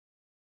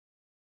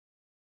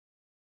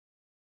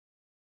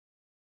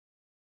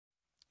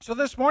So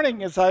this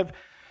morning, as I've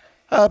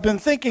been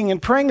thinking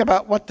and praying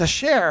about what to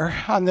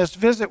share on this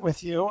visit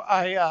with you,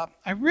 I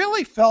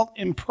really felt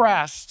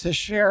impressed to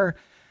share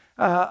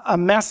a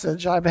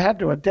message. I've had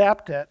to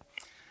adapt it.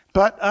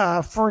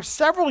 But for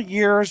several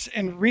years,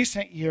 in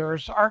recent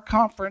years, our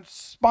conference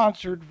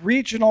sponsored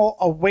regional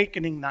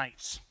awakening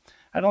nights.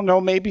 I don't know,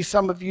 maybe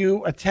some of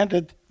you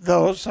attended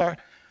those.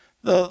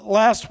 The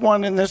last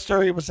one in this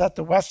area was at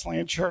the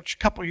Wesleyan Church a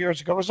couple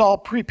years ago. It was all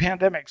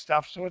pre-pandemic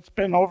stuff, so it's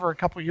been over a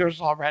couple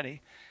years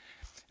already.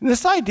 And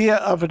this idea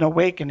of an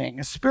awakening,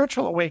 a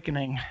spiritual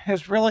awakening,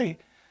 has really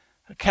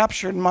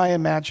captured my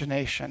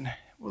imagination.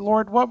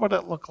 Lord, what would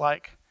it look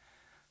like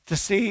to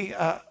see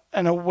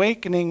an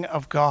awakening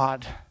of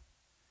God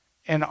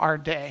in our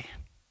day?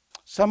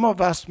 Some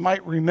of us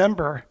might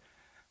remember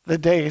the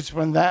days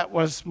when that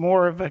was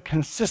more of a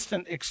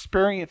consistent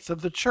experience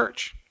of the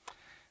church,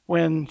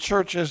 when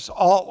churches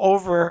all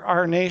over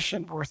our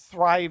nation were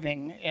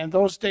thriving, and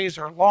those days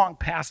are long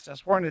past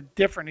us. We're in a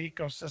different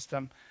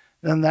ecosystem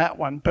than that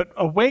one. But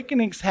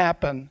awakenings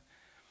happen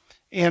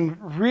in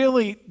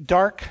really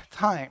dark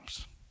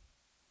times.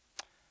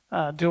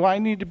 Do I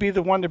need to be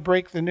the one to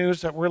break the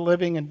news that we're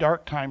living in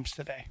dark times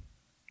today?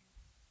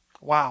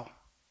 Wow.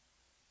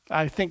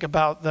 I think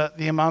about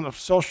the amount of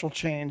social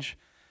change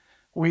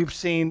we've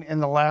seen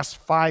in the last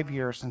 5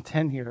 years and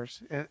 10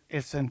 years.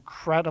 It's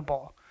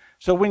incredible.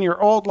 So when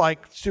you're old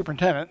like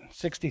Superintendent,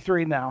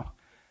 63 now,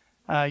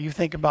 you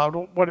think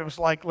about what it was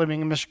like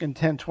living in Michigan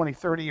 10, 20,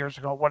 30 years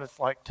ago, what it's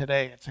like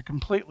today. It's a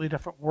completely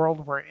different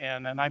world we're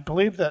in. And I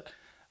believe that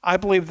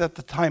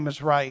the time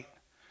is right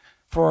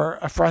for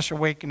a fresh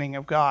awakening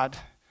of God.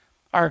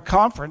 Our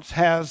conference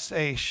has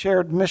a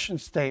shared mission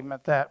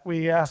statement that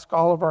we ask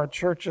all of our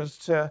churches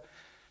to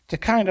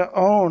kind of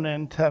own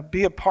and to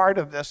be a part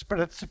of this, but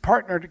it's to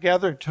partner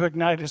together to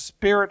ignite a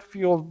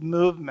spirit-fueled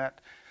movement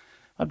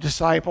of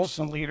disciples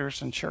and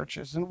leaders in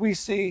churches. And we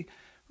see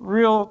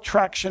real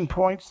traction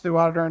points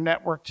throughout our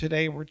network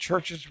today where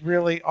churches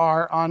really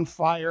are on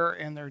fire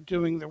and they're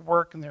doing the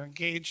work and they're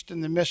engaged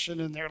in the mission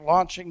and they're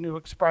launching new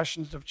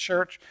expressions of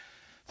church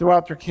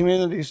throughout their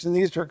communities. And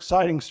these are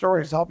exciting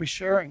stories. I'll be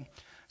sharing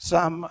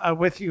some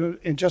with you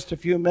in just a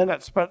few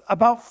minutes. But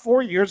about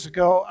 4 years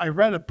ago, I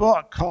read a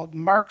book called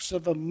Marks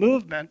of a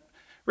Movement,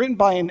 written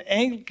by an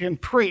Anglican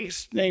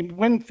priest named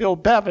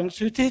Winfield Bevins,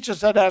 who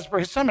teaches at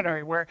Asbury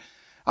Seminary, where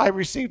I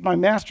received my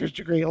master's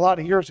degree a lot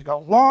of years ago,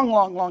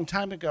 long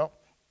time ago.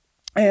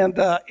 And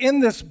in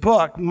this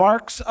book,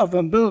 Marks of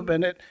a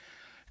Movement, it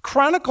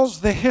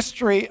chronicles the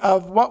history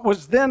of what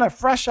was then a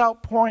fresh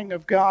outpouring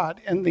of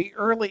God in the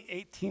early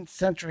 18th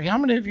century. How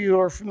many of you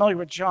are familiar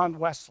with John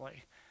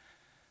Wesley?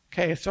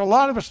 Okay, so a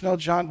lot of us know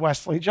John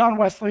Wesley. John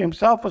Wesley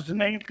himself was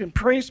an Anglican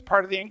priest,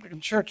 part of the Anglican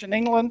Church in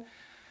England.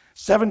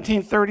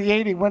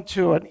 1738, he went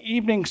to an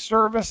evening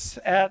service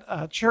at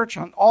a church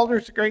on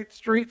Aldersgate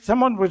Street.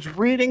 Someone was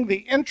reading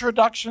the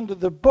introduction to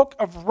the book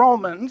of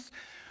Romans,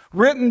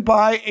 written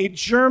by a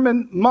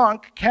German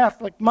monk,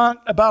 Catholic monk,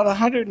 about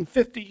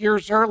 150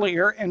 years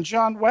earlier. And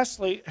John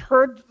Wesley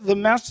heard the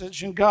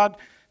message, and God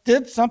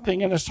did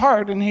something in his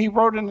heart, and he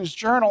wrote in his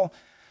journal,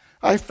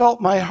 "I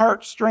felt my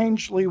heart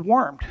strangely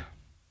warmed."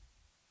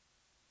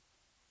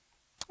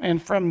 And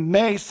from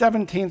May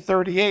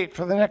 1738,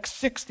 for the next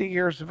 60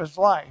 years of his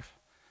life,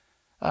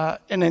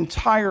 an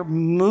entire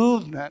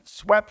movement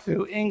swept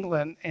through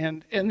England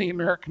and in the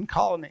American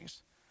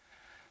colonies.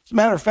 As a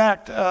matter of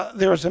fact,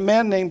 there was a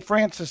man named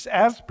Francis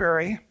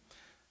Asbury,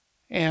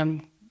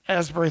 and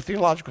Asbury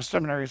Theological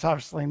Seminary is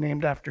obviously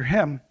named after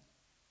him,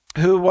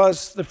 who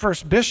was the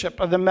first bishop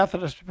of the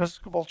Methodist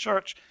Episcopal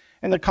Church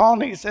in the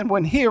colonies. And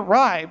when he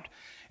arrived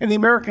in the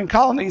American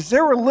colonies,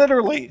 there were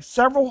literally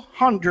several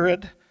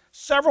hundred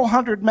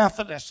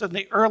Methodists in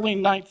the early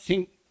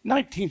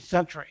 19th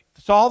century.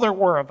 That's all there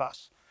were of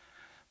us.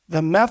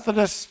 The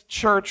Methodist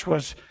Church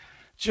was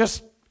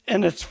just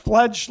in its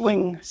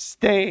fledgling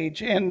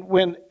stage. And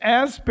when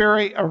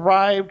Asbury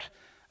arrived,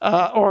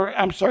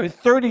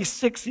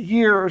 36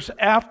 years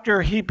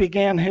after he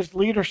began his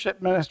leadership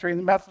ministry in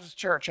the Methodist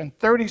Church, in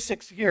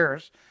 36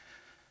 years,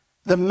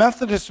 the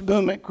Methodist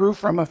movement grew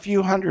from a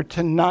few hundred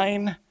to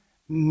 9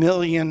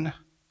 million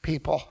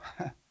people.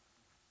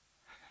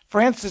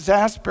 Francis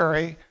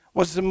Asbury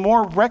was the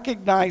more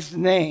recognized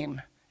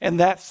name in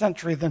that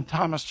century than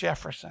Thomas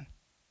Jefferson.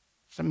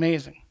 It's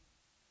amazing.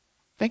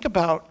 Think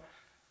about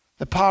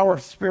the power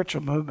of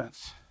spiritual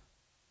movements.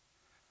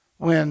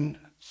 When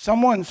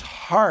someone's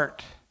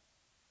heart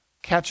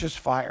catches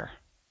fire,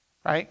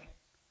 right?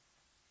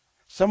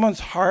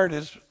 Someone's heart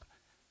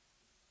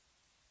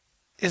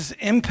is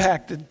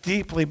impacted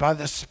deeply by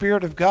the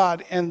Spirit of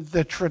God, and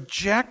the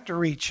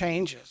trajectory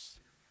changes.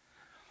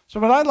 So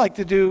what I'd like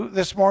to do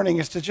this morning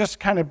is to just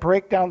kind of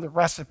break down the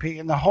recipe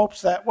in the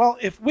hopes that, well,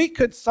 if we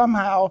could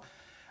somehow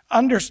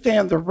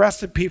understand the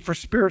recipe for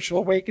spiritual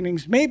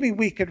awakenings, maybe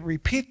we could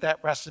repeat that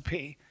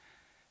recipe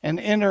and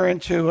enter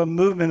into a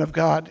movement of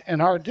God in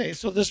our day.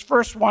 So this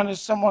first one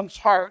is someone's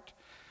heart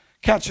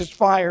catches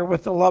fire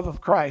with the love of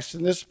Christ.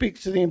 And this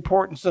speaks to the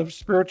importance of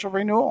spiritual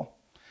renewal.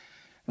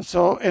 And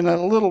so in a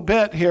little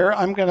bit here,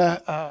 I'm going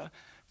to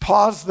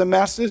pause the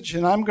message,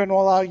 and I'm going to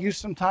allow you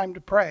some time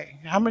to pray.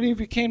 How many of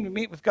you came to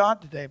meet with God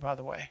today, by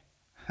the way?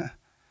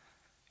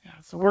 Yeah,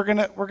 so we're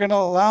gonna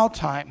allow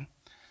time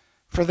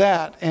for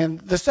that. And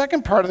the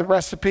second part of the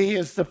recipe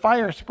is the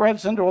fire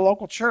spreads into a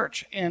local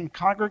church and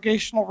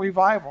congregational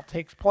revival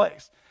takes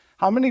place.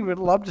 How many would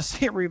love to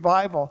see a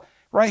revival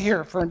right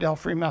here at Ferndale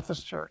Free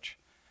Methodist Church?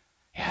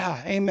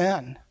 Yeah,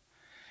 amen.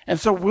 And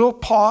so we'll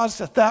pause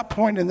at that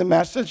point in the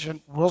message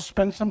and we'll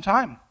spend some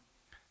time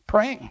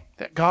praying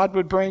that God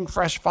would bring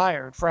fresh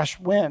fire, fresh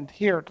wind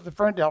here to the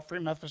Ferndale Free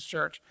Methodist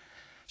Church.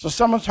 So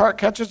someone's heart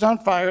catches on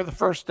fire, the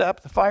first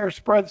step. The fire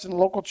spreads in the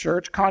local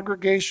church,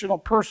 congregational,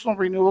 personal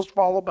renewals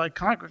followed by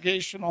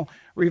congregational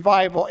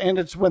revival. And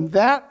it's when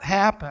that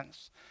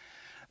happens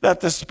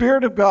that the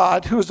Spirit of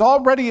God, who is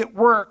already at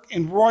work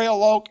in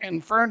Royal Oak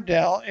and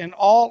Ferndale and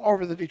all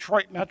over the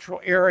Detroit metro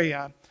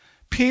area,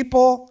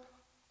 people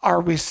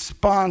are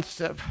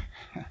responsive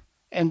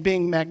and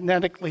being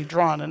magnetically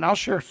drawn. And I'll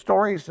share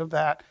stories of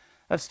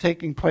that's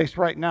taking place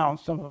right now in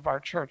some of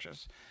our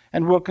churches.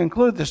 And we'll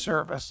conclude the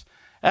service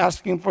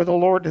asking for the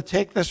Lord to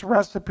take this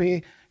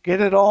recipe,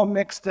 get it all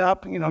mixed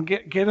up,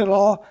 get it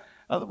all.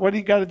 What do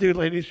you got to do,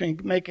 ladies, when you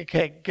make a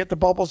cake? Get the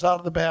bubbles out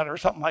of the batter or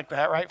something like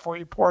that, right, before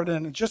you pour it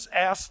in. And just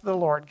ask the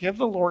Lord, give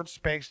the Lord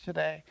space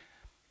today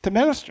to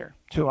minister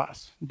to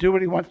us, do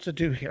what he wants to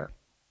do here.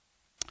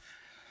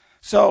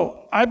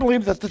 So I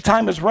believe that the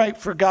time is right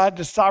for God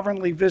to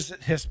sovereignly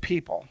visit his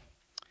people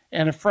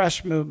and a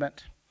fresh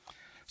movement.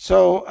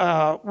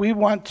 So we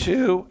want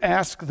to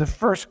ask the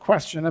first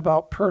question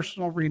about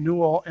personal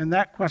renewal, and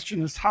that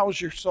question is, how's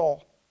your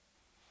soul?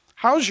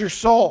 How's your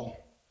soul?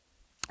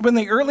 When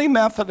the early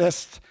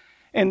Methodists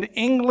in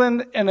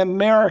England and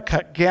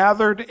America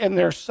gathered in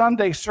their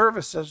Sunday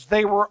services,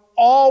 they were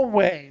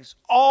always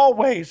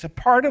a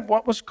part of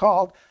what was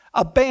called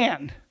a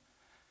band.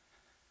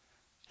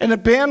 And a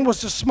band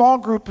was a small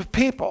group of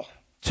people.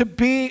 To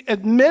be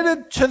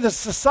admitted to the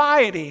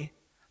society,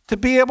 to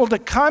be able to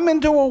come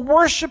into a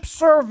worship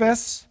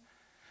service,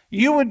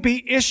 you would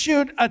be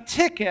issued a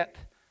ticket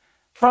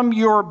from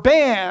your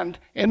band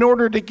in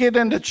order to get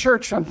into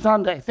church on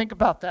Sunday. Think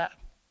about that.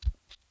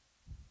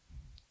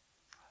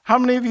 How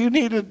many of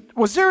you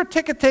was there a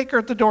ticket taker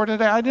at the door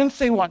today? I didn't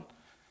see one.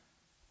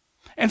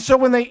 And so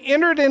when they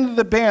entered into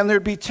the band,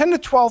 there'd be 10 to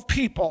 12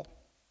 people.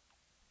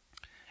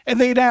 And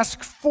they'd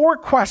ask 4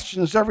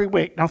 questions every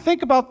week. Now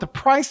think about the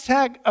price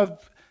tag of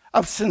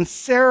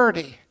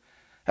sincerity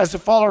as a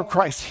follower of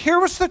Christ. Here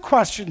was the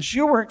questions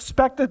you were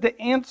expected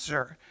to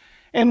answer.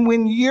 And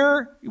when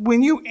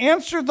you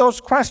answered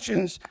those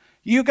questions,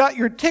 you got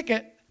your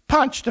ticket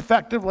punched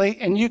effectively,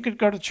 and you could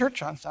go to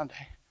church on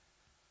Sunday.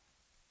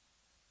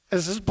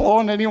 Is this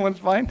blowing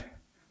anyone's mind?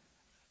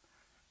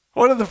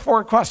 What are the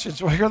 4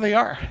 questions? Well, here they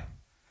are.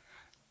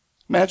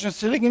 Imagine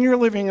sitting in your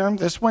living room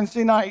this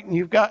Wednesday night, and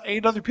you've got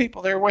 8 other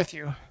people there with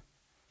you.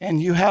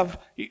 And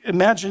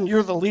imagine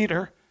you're the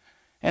leader,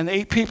 and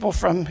 8 people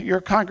from your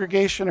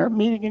congregation are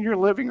meeting in your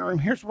living room.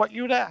 Here's what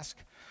you would ask.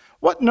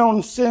 What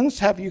known sins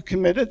have you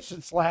committed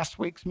since last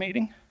week's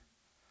meeting?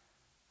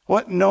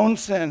 What known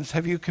sins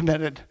have you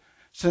committed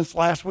since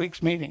last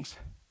week's meetings?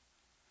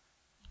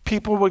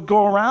 People would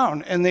go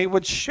around and they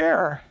would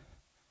share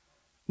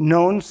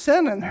known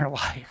sin in their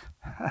life.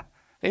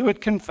 They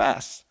would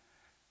confess.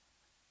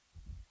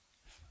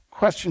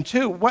 Question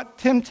 2, what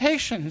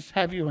temptations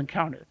have you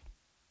encountered?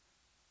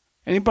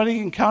 Anybody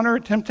encounter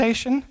a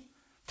temptation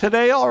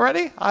today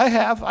already? I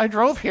have. I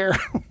drove here.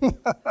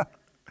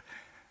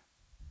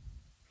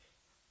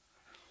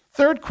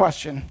 Third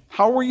question,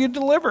 how were you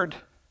delivered?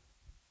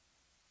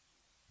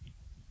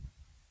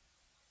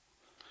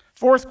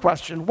 Fourth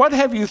question, what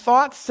have you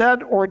thought,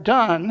 said, or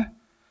done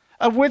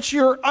of which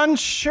you're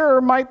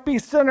unsure might be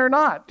sin or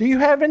not? Do you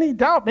have any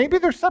doubt? Maybe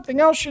there's something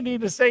else you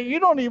need to say. You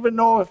don't even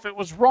know if it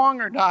was wrong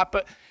or not,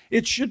 but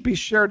it should be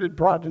shared and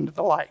brought into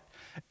the light.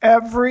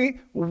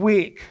 Every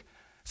week,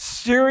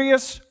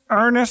 serious,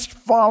 earnest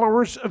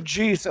followers of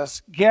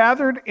Jesus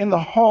gathered in the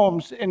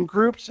homes in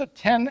groups of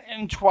 10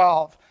 and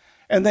 12,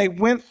 and they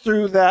went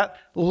through that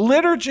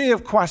liturgy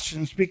of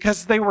questions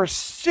because they were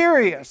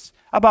serious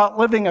about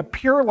living a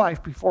pure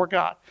life before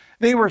God.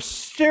 They were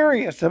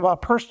serious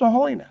about personal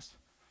holiness.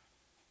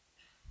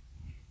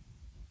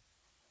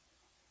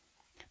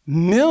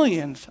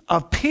 Millions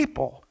of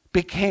people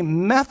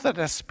became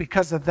Methodists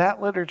because of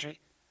that liturgy.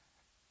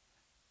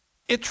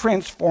 It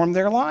transformed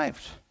their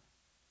lives.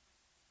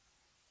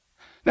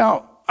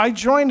 Now, I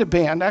joined a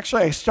band.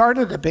 Actually, I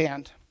started a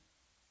band.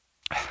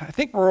 I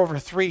think we're over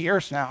 3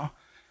 years now.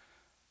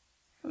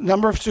 A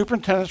number of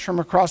superintendents from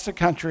across the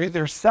country.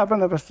 There's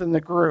 7 of us in the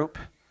group.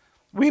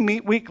 We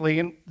meet weekly,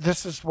 and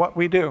this is what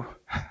we do.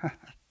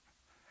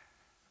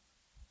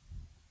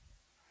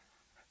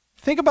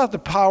 Think about the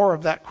power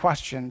of that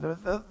question,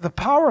 the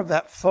power of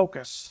that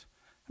focus.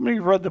 How many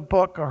of you read the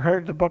book or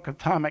heard the book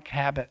Atomic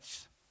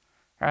Habits,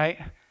 right?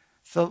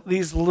 So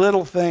these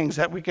little things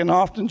that we can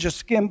often just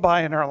skim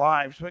by in our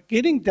lives, but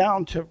getting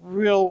down to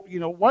real,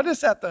 what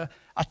is at the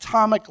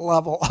atomic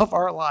level of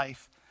our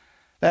life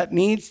that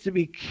needs to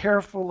be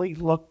carefully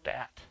looked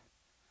at.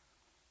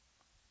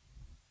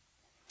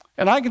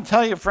 And I can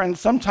tell you, friends,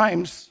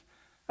 sometimes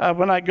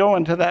when I go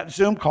into that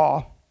Zoom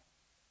call,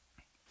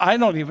 I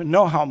don't even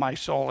know how my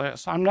soul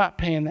is. I'm not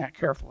paying that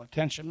careful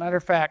attention. Matter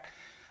of fact,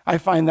 I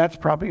find that's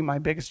probably my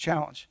biggest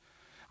challenge.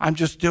 I'm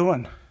just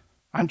doing.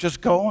 I'm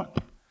just going.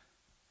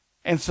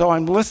 And so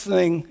I'm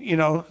listening,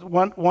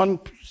 one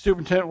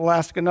superintendent will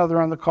ask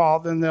another on the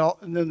call, and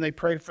then they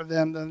pray for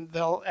them, then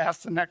they'll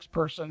ask the next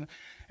person.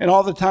 And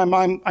all the time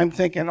I'm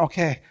thinking,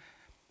 okay,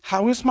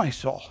 how is my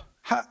soul?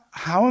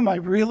 How am I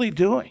really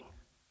doing?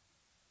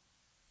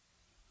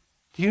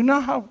 Do you know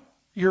how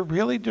you're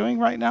really doing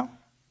right now?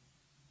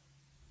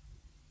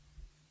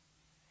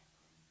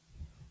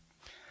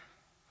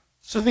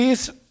 So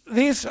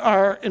these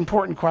are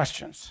important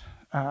questions.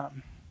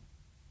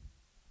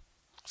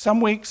 Some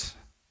weeks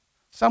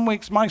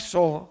my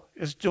soul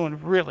is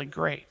doing really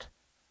great.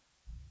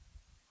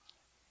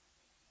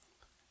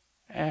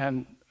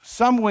 And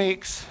some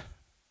weeks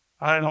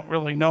I don't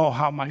really know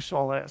how my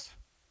soul is.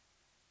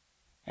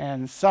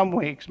 And some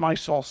weeks my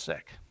soul's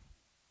sick.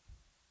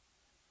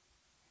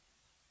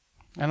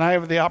 And I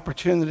have the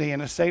opportunity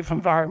in a safe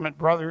environment,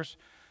 brothers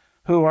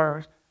who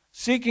are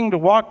seeking to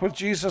walk with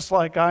Jesus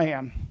like I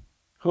am,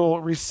 who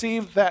will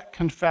receive that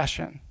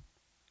confession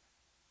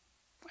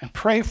and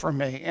pray for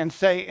me and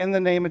say, in the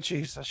name of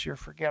Jesus, you're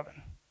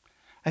forgiven.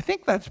 I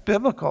think that's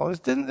biblical.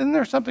 Isn't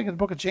there something in the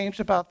book of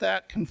James about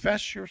that?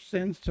 Confess your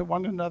sins to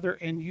one another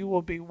and you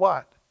will be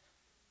what?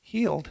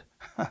 Healed.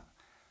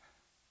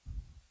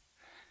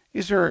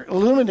 These are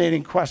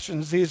illuminating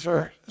questions. These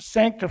are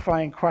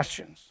sanctifying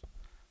questions.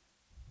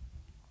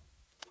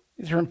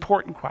 These are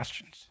important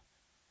questions.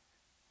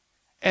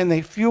 And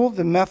they fueled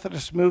the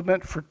Methodist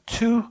movement for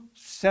 2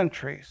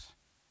 centuries.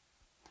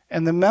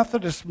 And the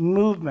Methodist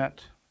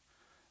movement,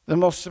 the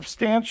most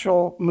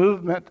substantial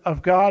movement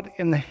of God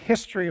in the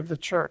history of the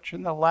church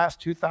in the last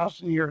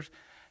 2,000 years,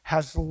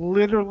 has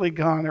literally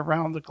gone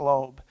around the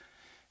globe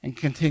and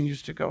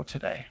continues to go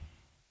today.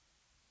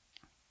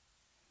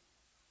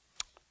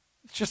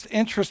 It's just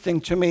interesting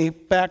to me,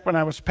 back when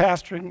I was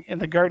pastoring in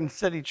the Garden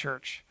City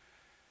Church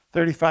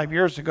 35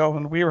 years ago,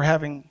 when we were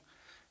having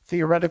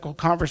theoretical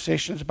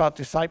conversations about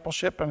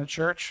discipleship in a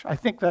church. I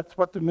think that's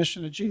what the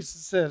mission of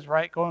Jesus is,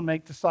 right? Go and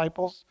make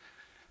disciples.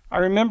 I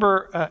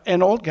remember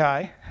an old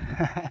guy,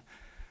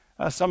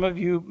 some of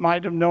you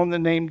might have known the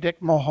name Dick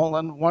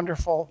Mulholland,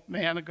 wonderful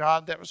man of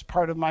God that was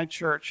part of my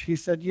church. He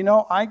said,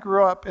 I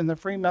grew up in the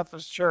Free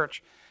Methodist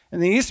Church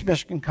in the East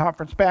Michigan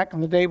Conference back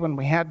in the day when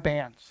we had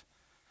bands.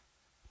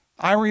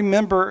 I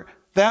remember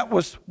that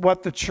was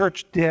what the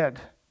church did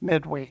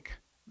midweek.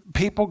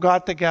 People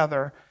got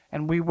together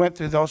and we went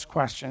through those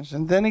questions.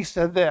 And then he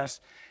said this,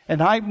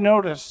 and I've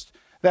noticed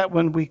that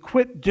when we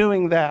quit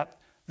doing that,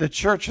 the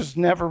church has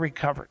never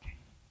recovered.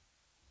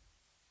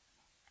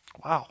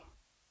 Wow.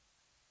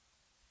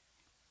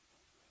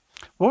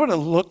 What would it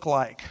look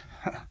like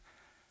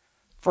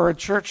for a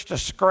church to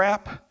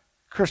scrap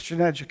Christian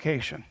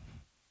education,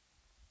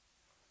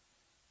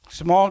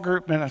 small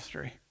group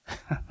ministry,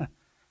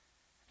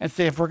 and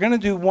say, if we're going to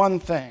do one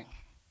thing,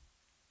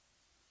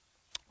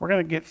 we're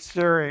going to get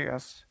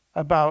serious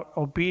about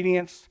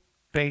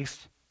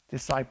obedience-based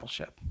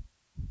discipleship?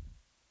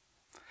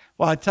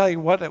 Well, I tell you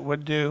what it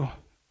would do.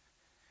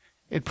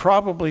 It'd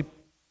probably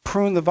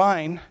prune the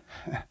vine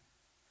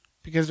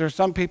because there's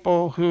some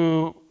people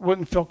who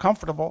wouldn't feel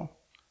comfortable.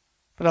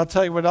 But I'll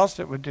tell you what else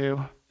it would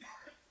do.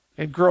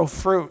 It'd grow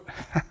fruit.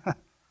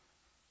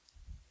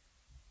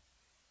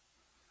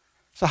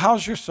 So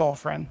how's your soul,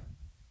 friend?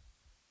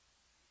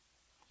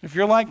 If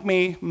you're like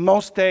me,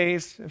 most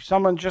days, if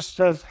someone just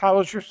says, how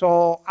is your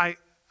soul? I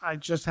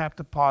just have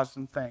to pause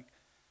and think.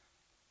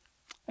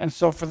 And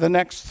so for the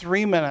next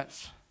 3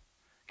 minutes,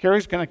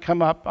 Carrie's going to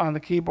come up on the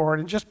keyboard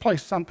and just play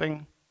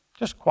something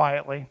just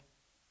quietly.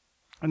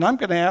 And I'm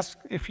going to ask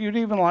if you'd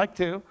even like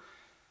to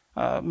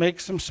make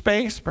some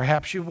space.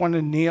 Perhaps you want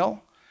to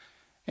kneel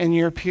in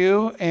your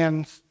pew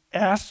and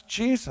ask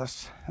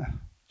Jesus,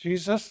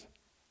 Jesus,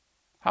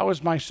 how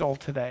is my soul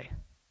today?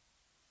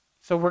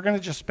 So we're going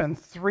to just spend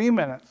 3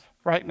 minutes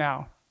right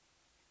now,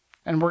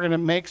 and we're going to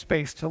make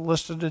space to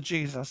listen to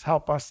Jesus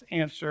help us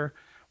answer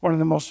one of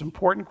the most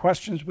important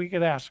questions we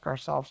could ask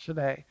ourselves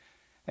today,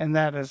 and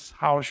that is,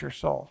 how is your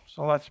soul?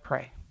 So let's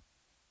pray.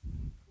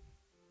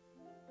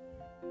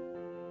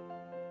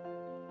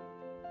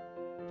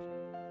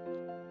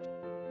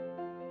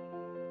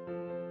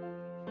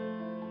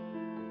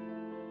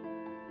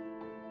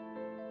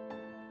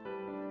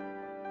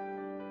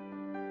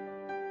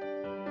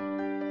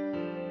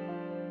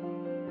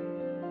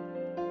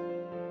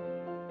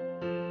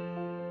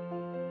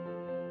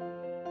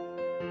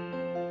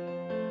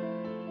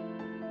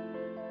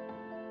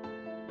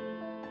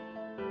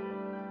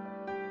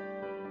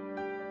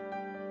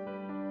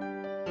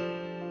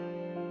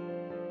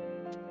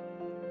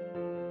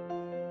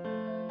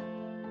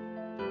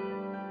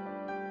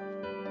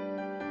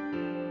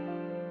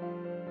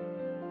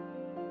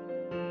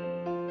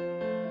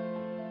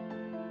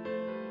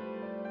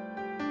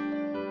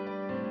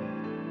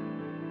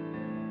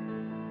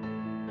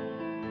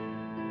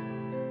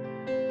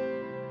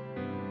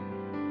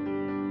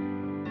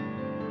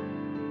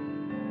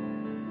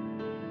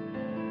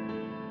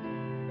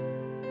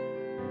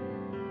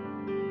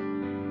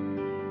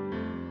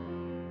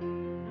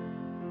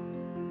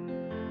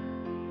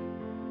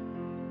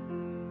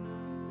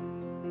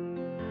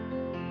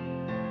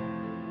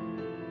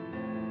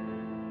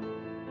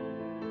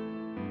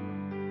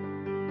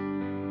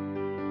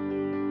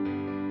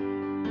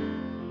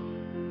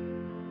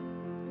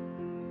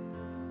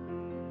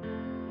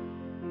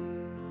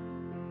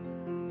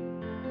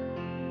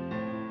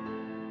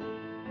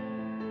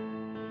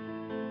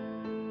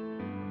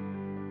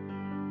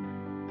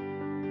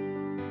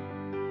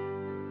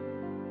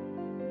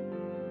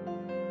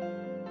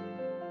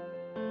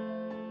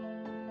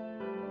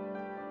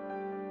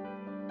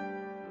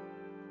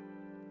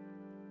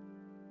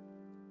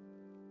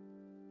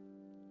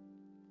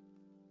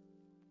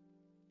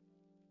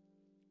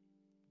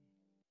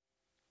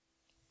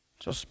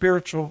 So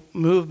spiritual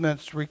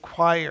movements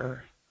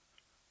require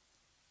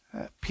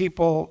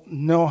people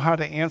know how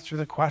to answer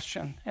the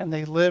question, and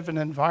they live in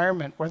an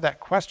environment where that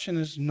question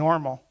is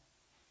normal,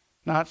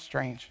 not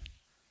strange.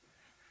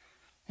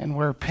 And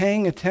where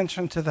paying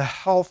attention to the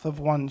health of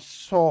one's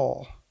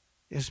soul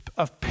is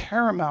of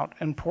paramount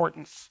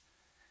importance,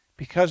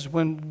 because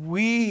when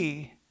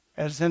we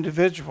as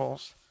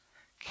individuals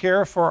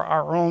care for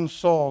our own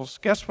souls,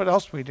 guess what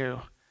else we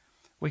do?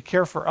 We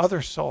care for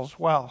other souls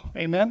well.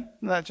 Amen?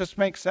 That just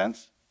makes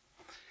sense?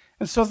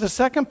 And so the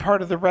second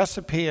part of the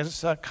recipe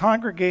is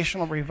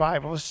congregational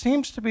revival. It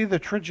seems to be the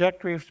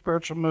trajectory of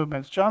spiritual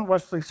movements. John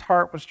Wesley's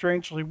heart was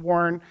strangely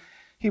worn.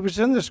 He was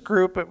in this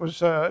group. It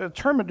was a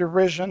term of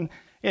derision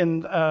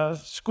in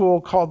school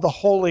called the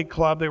Holy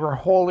Club. They were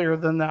holier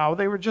than thou.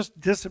 They were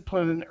just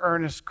disciplined and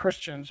earnest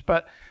Christians.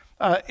 But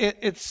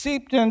it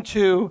seeped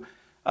into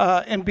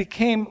and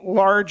became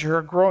larger,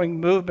 a growing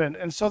movement.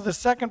 And so the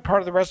second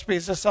part of the recipe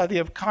is this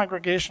idea of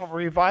congregational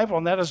revival,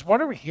 and that is,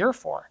 what are we here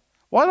for?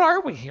 What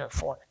are we here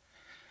for?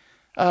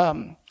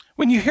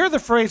 When you hear the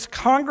phrase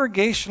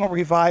congregational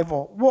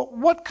revival,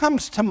 what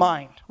comes to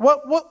mind?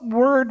 What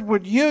word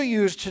would you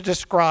use to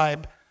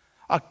describe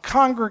a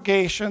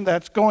congregation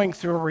that's going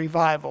through a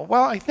revival?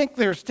 Well, I think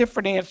there's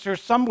different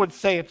answers. Some would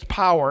say it's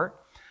power,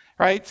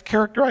 right? It's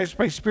characterized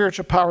by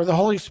spiritual power. The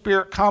Holy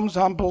Spirit comes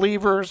on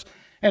believers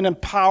and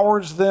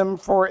empowers them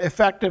for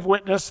effective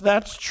witness.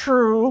 That's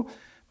true,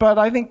 but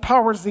I think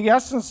power is the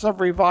essence of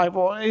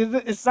revival.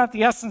 It's not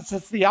the essence,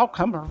 it's the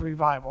outcome of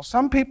revival.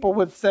 Some people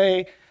would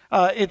say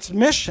it's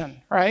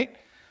mission, right?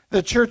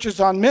 The church is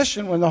on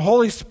mission. When the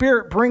Holy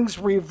Spirit brings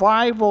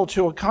revival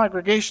to a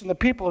congregation, the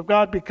people of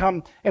God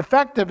become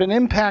effective in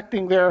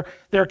impacting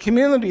their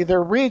community,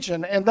 their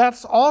region. And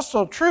that's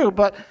also true,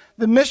 but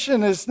the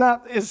mission is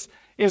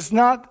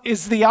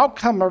the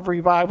outcome of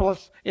revival.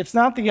 It's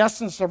not the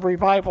essence of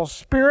revival.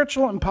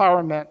 Spiritual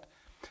empowerment,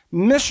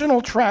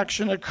 missional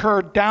traction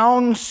occur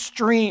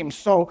downstream.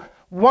 So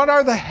what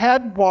are the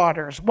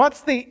headwaters?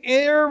 What's the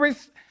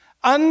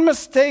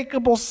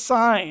unmistakable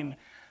sign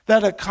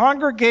that a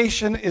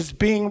congregation is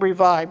being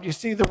revived? You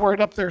see the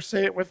word up there,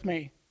 say it with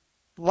me.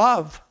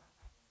 Love.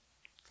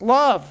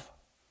 Love.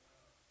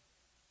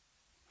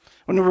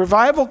 When a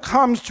revival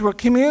comes to a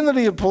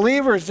community of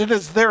believers, it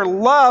is their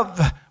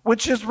love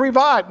which is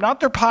revived, not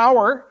their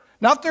power,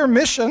 not their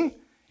mission.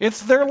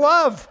 It's their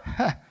love.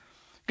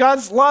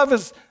 God's love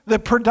is the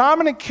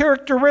predominant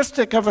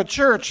characteristic of a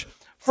church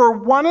for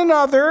one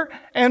another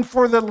and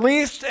for the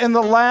least and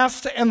the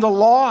last and the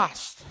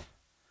lost.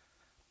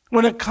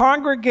 When a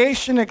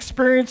congregation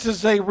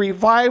experiences a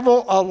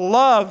revival of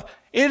love,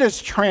 it is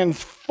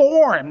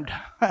transformed.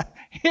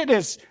 It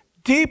is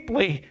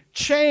deeply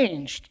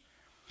changed.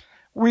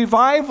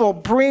 Revival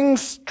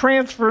brings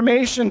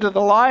transformation to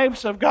the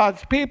lives of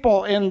God's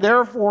people, and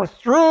therefore,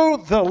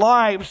 through the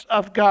lives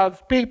of God's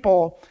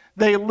people,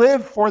 they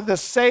live for the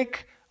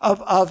sake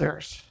of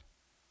others.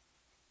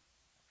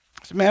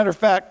 As a matter of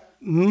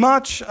fact,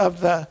 much of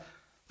the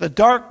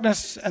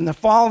darkness and the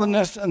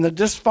fallenness and the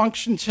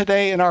dysfunction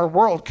today in our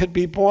world could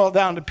be boiled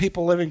down to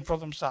people living for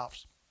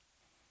themselves.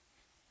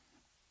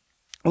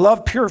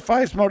 Love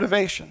purifies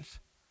motivations.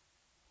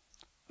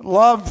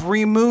 Love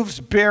removes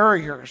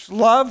barriers.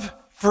 Love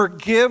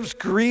forgives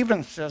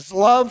grievances.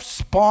 Love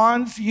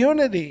spawns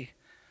unity.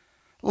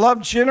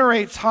 Love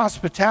generates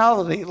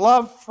hospitality.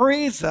 Love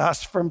frees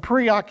us from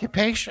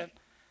preoccupation.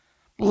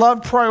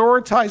 Love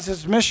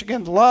prioritizes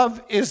mission.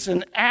 Love is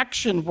an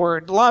action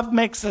word. Love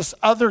makes us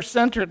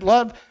other-centered.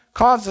 Love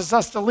causes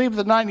us to leave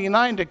the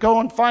 99 to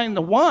go and find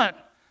the one.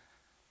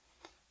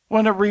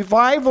 When a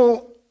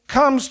revival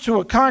comes to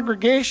a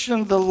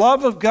congregation, the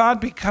love of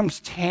God becomes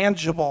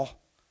tangible.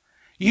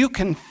 You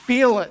can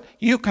feel it.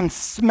 You can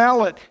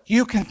smell it.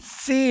 You can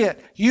see it.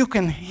 You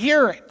can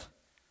hear it.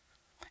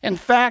 In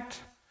fact,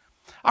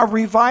 a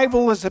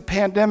revival is a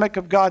pandemic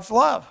of God's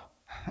love,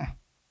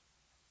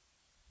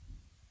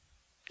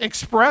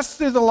 expressed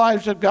through the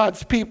lives of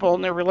God's people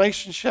and their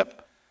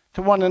relationship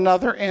to one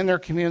another and their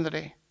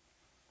community.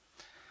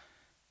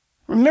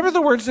 Remember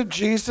the words of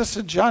Jesus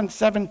in John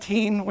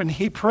 17 when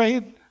he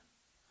prayed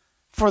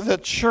for the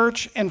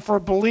church and for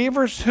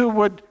believers who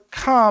would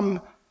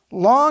come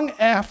long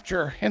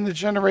after in the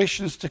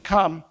generations to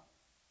come.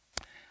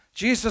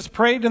 Jesus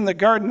prayed in the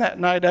garden that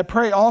night, I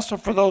pray also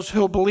for those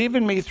who will believe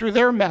in me through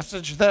their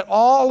message, that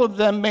all of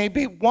them may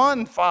be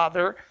one,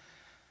 Father,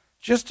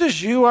 just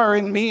as you are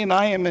in me and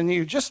I am in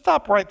you. Just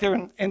stop right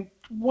there. And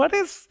what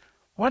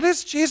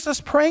is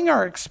Jesus praying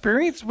our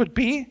experience would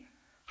be?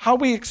 How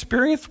we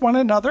experience one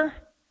another?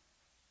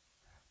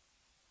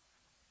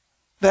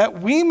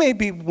 That we may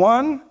be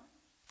one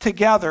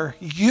together,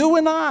 you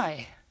and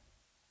I,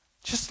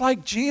 just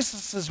like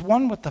Jesus is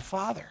one with the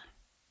Father.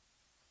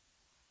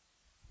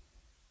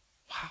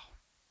 Wow.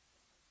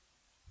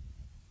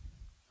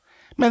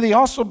 May they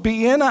also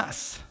be in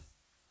us,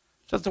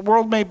 that the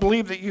world may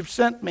believe that you've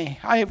sent me.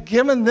 I have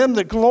given them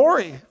the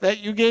glory that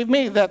you gave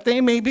me, that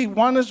they may be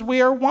one as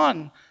we are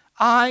one.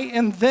 I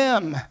in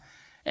them,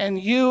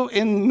 and you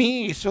in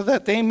me, so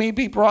that they may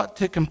be brought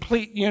to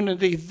complete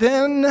unity.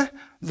 Then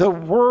the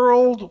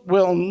world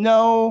will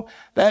know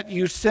that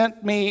you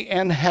sent me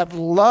and have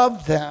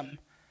loved them,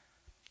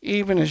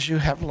 even as you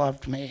have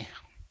loved me.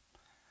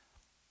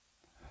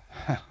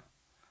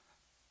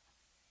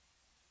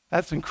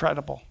 That's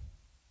incredible.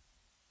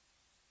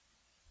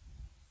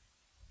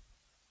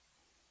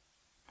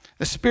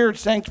 The Spirit's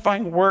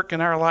sanctifying work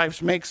in our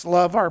lives makes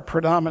love our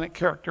predominant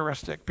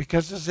characteristic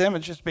because His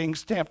image is being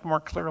stamped more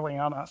clearly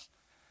on us.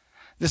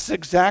 This is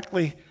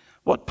exactly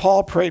what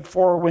Paul prayed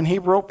for when he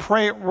wrote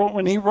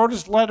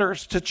his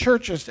letters to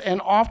churches,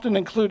 and often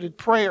included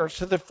prayers.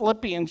 To the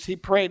Philippians he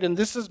prayed, and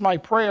this is my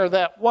prayer,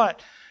 that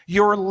what?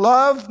 Your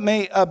love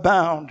may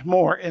abound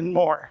more and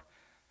more.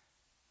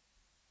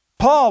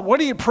 Paul, what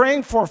are you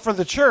praying for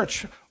the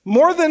church?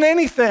 More than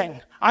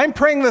anything, I'm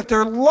praying that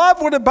their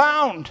love would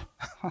abound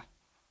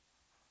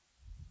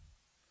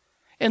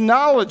in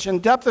knowledge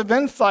and depth of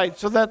insight,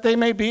 so that they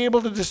may be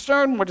able to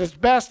discern what is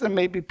best and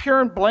may be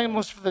pure and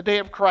blameless for the day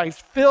of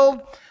Christ,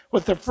 filled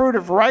with the fruit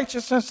of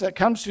righteousness that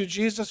comes through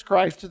Jesus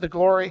Christ, to the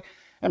glory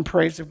and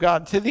praise of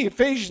God. To the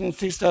Ephesians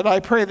he said, I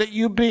pray that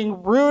you,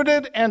 being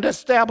rooted and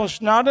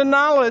established not in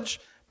knowledge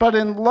but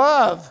in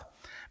love,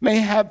 may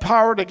have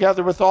power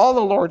together with all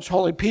the Lord's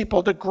holy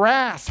people to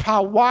grasp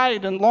how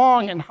wide and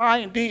long and high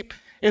and deep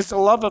is the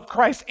love of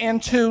Christ,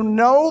 and to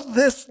know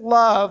this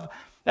love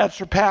that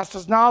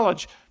surpasses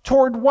knowledge.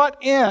 Toward what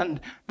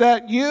end?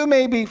 That you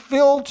may be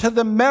filled to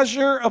the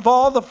measure of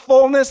all the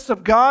fullness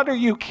of God. Are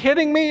you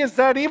kidding me? Is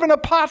that even a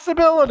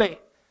possibility?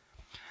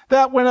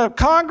 That when a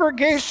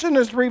congregation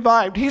is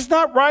revived, he's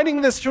not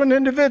writing this to an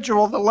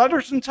individual. The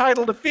letter's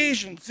entitled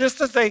Ephesians.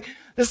 This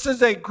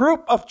is a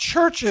group of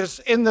churches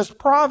in this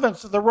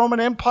province of the Roman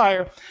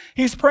Empire.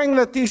 He's praying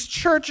that these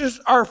churches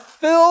are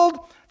filled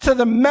to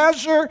the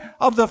measure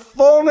of the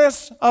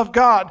fullness of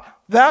God.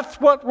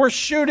 That's what we're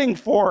shooting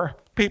for,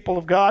 people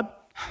of God.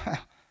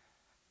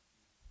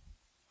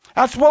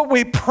 That's what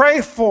we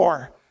pray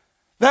for.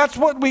 That's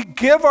what we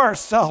give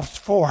ourselves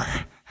for.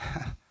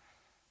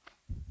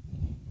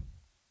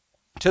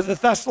 To the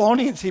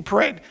Thessalonians he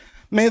prayed,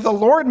 may the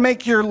Lord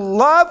make your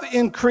love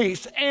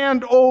increase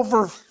and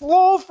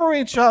overflow for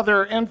each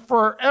other and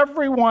for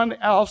everyone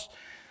else,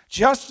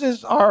 just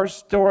as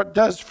ours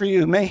does for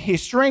you. May he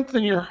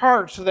strengthen your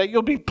heart so that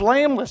you'll be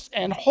blameless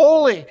and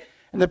holy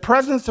in the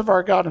presence of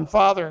our God and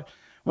Father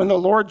when the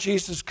Lord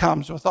Jesus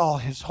comes with all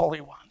his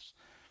holy ones.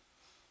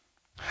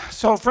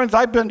 So, friends,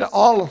 I've been to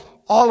all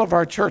of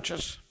our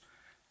churches,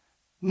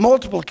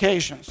 multiple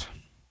occasions.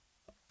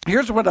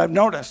 Here's what I've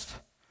noticed.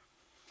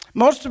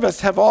 Most of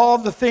us have all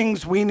the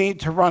things we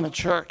need to run a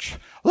church.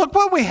 Look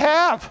what we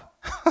have.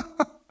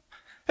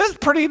 It's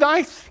pretty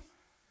nice,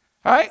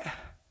 right?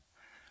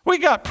 We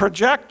got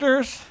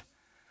projectors.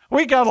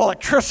 We got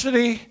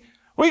electricity.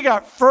 We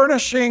got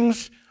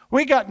furnishings.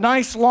 We got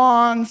nice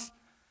lawns.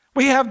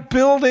 We have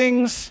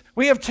buildings.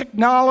 We have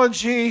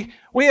technology.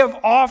 We have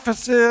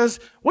offices.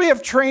 We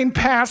have trained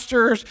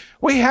pastors.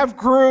 We have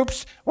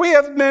groups. We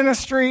have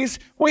ministries.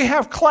 We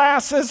have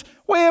classes.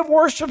 We have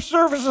worship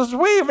services.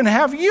 We even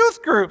have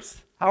youth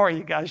groups. How are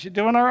you guys? You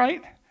doing all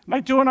right? Am I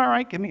doing all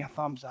right? Give me a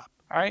thumbs up.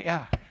 All right?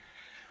 Yeah.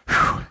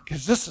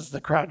 Because this is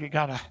the crowd you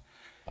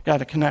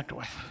gotta connect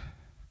with.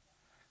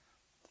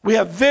 We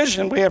have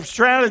vision, we have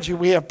strategy,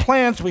 we have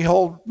plans, we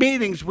hold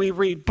meetings, we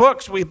read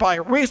books, we buy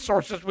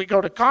resources, we go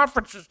to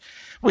conferences,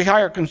 we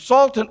hire a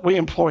consultant, we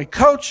employ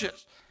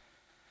coaches.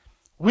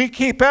 We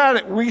keep at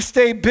it, we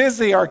stay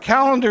busy, our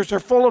calendars are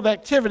full of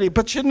activity.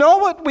 But you know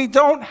what we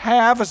don't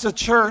have as a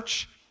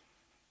church?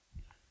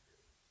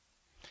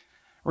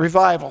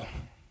 Revival.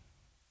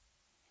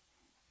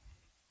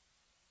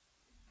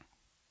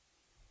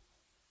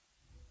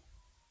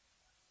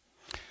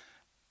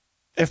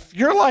 If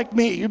you're like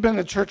me, you've been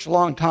in church a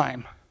long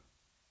time,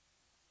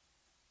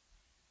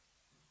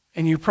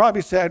 and you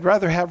probably say, I'd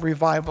rather have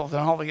revival than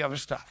all the other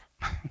stuff.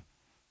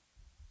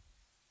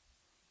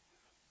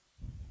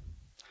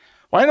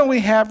 Why don't we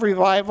have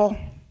revival?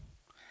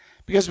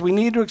 Because we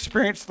need to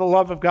experience the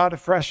love of God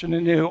afresh and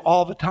anew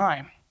all the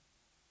time,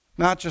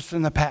 not just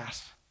in the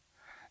past.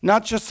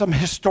 Not just some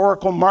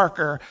historical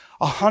marker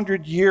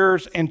 100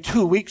 years and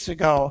 2 weeks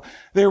ago.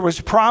 There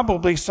was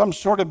probably some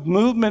sort of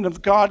movement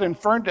of God in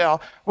Ferndale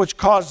which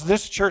caused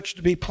this church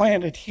to be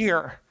planted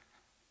here.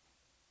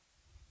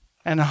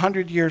 And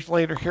 100 years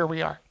later, here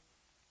we are.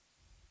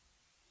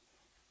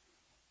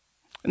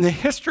 In the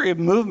history of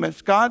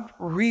movements, God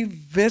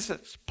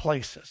revisits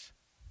places.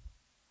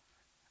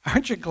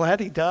 Aren't you glad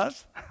he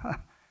does?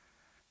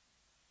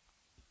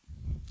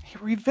 He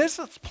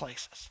revisits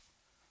places.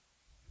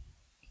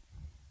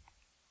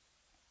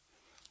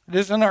 It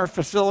isn't our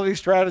facility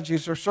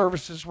strategies or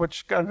services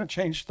which are going to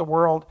change the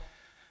world,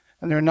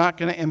 and they're not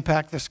going to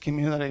impact this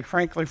community.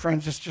 Frankly,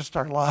 friends, it's just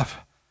our love.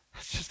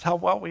 It's just how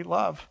well we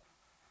love.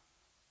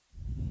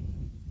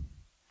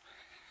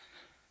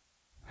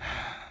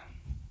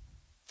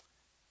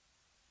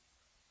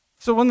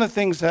 So one of the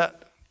things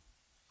that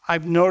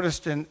I've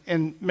noticed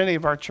in many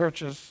of our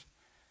churches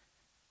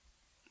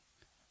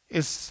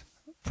is,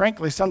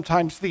 frankly,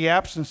 sometimes the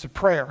absence of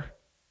prayer.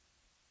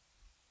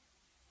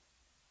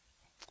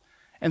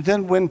 And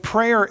then when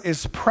prayer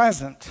is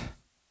present,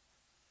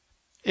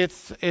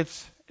 it's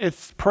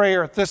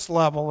prayer at this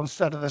level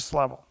instead of this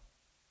level.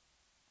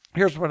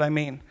 Here's what I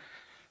mean.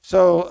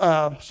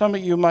 So some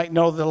of you might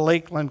know the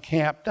Lakeland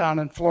camp down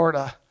in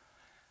Florida.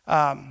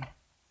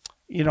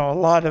 You know, a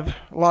lot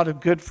of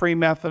good Free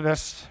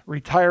Methodists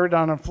retire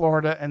down in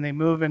Florida, and they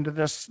move into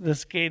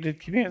this gated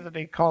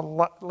community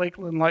called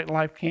Lakeland Light and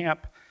Life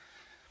Camp.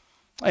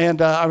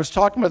 And I was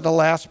talking with the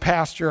last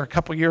pastor a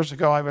couple years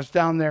ago. I was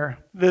down there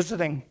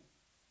visiting,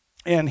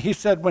 and he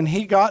said when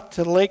he got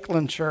to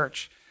Lakeland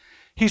Church,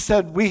 he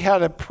said we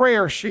had a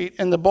prayer sheet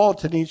in the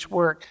bulletin each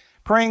week,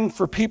 praying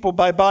for people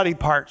by body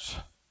parts,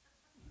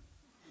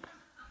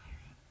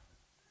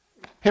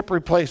 hip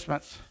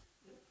replacements,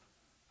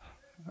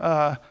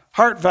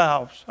 heart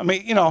valves. I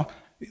mean, you know,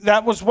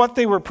 that was what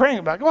they were praying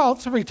about. Well,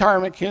 it's a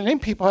retirement community.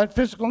 People had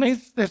physical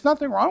needs. There's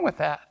nothing wrong with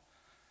that.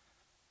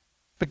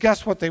 But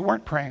guess what they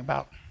weren't praying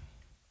about?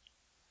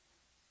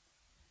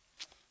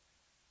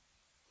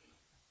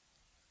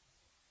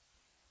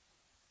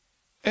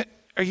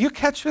 Are you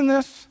catching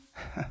this?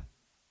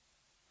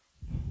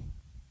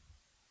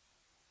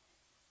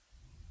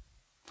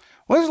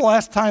 When was the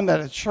last time that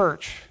a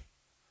church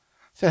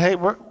said, hey,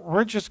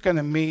 we're just going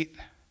to meet,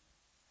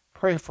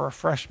 pray for a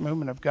fresh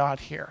movement of God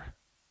here?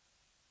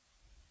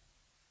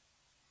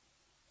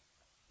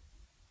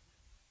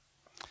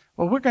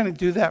 Well, we're going to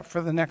do that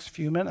for the next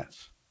few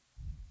minutes.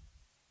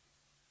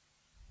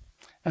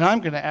 And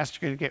I'm going to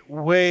ask you to get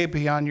way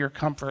beyond your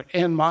comfort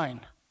and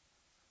mine.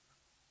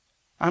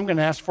 I'm going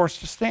to ask for us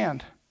to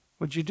stand.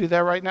 Would you do that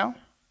right now?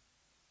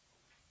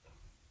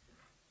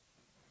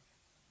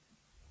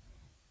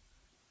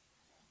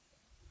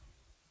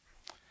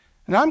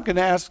 And I'm going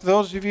to ask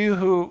those of you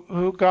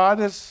who God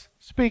is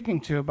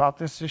speaking to about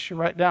this issue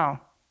right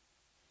now,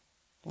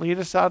 lead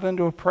us out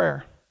into a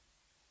prayer,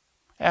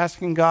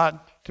 asking God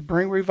to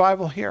bring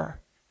revival here,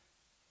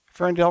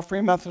 Ferndale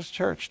Free Methodist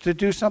Church, to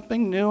do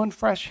something new and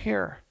fresh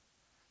here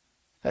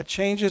that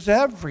changes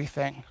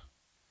everything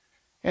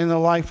in the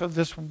life of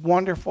this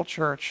wonderful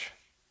church,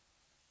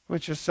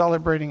 which is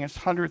celebrating its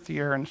 100th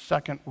year in the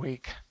second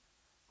week.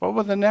 What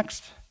will the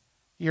next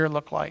year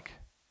look like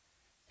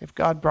if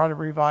God brought a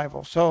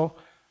revival? So,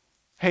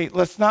 hey,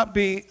 let's not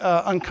be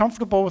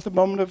uncomfortable with a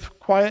moment of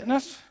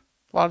quietness.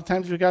 A lot of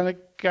times we've got to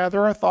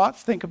gather our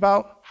thoughts, think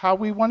about how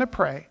we want to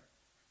pray.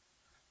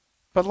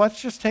 But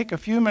let's just take a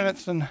few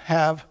minutes and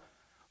have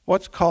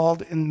what's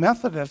called in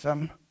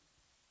Methodism,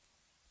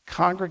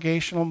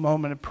 congregational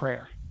moment of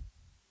prayer.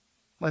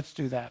 Let's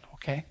do that,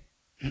 okay?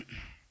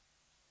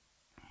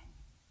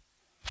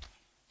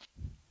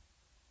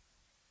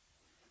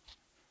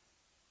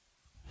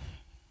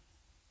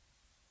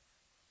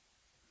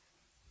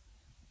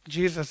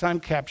 Jesus,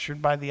 I'm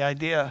captured by the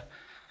idea,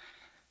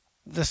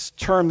 this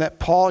term that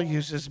Paul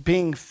uses,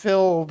 being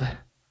filled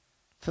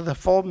to the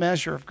full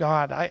measure of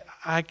God.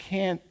 I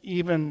can't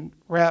even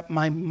wrap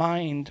my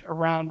mind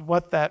around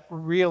what that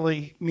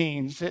really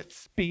means.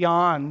 It's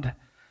beyond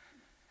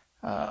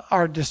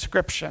our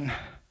description.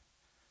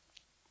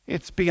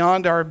 It's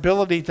beyond our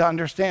ability to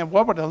understand.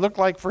 What would it look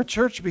like for a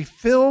church to be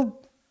filled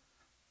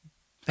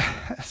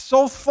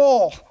so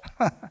full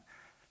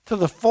to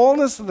the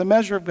fullness of the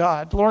measure of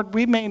God? Lord,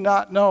 we may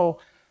not know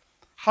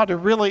how to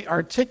really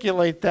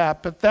articulate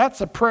that, but that's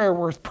a prayer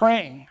worth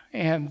praying.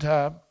 And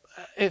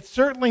it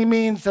certainly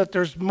means that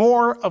there's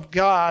more of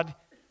God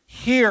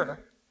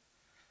here.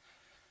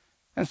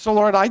 And so,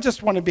 Lord, I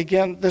just want to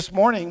begin this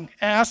morning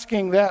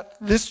asking that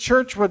this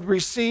church would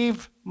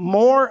receive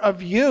more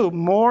of you,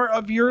 more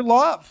of your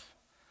love,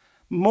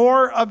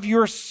 more of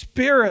your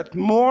spirit,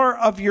 more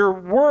of your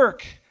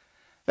work.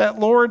 That,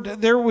 Lord,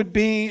 there would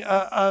be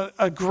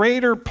a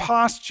greater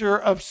posture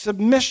of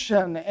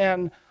submission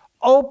and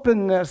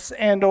openness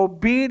and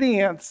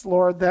obedience,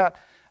 Lord, that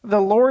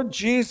the Lord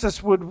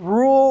Jesus would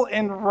rule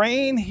and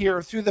reign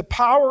here through the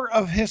power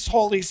of his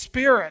Holy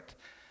Spirit.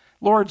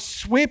 Lord,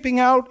 sweeping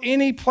out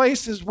any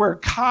places where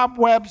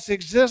cobwebs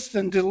exist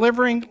and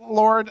delivering,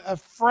 Lord, a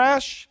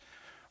fresh,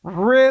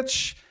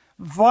 rich,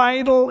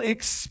 vital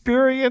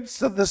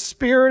experience of the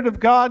Spirit of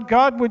God.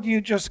 God, would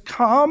you just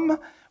come?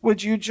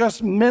 Would you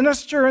just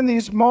minister in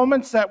these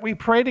moments that we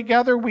pray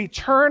together? We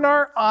turn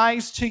our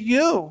eyes to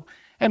you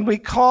and we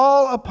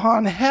call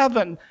upon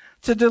heaven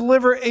to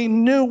deliver a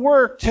new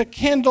work, to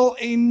kindle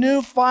a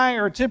new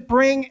fire, to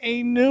bring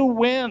a new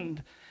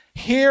wind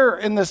here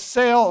in the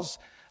sails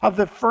of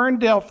the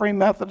Ferndale Free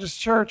Methodist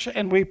Church.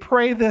 And we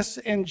pray this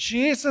in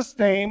Jesus'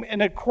 name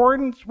in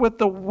accordance with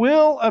the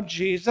will of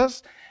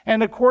Jesus.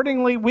 And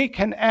accordingly, we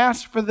can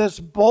ask for this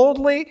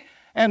boldly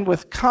and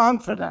with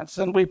confidence.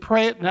 And we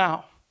pray it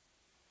now.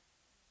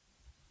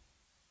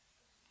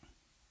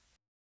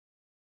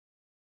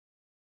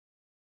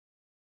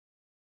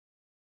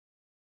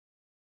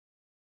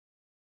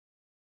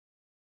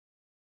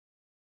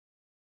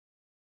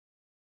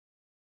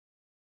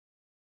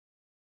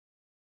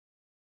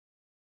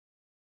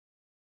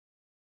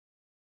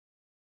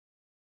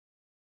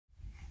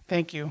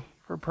 Thank you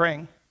for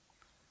praying.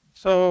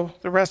 So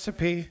the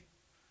recipe,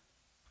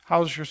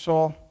 how's your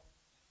soul?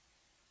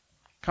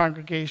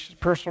 congregation,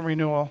 personal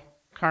renewal,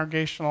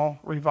 congregational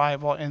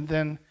revival, and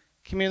then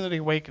community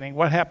awakening.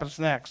 What happens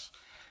next?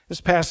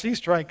 This past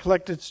Easter, I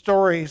collected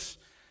stories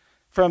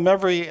from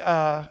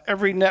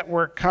every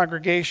network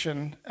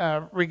congregation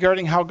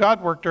regarding how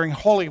God worked during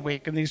Holy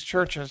Week in these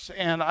churches.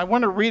 And I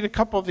want to read a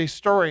couple of these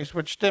stories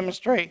which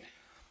demonstrate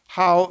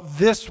how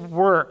this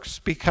works,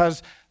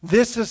 because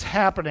this is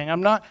happening.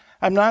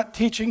 I'm not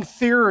teaching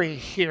theory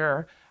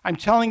here. I'm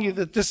telling you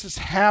that this is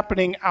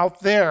happening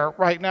out there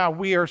right now.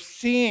 We are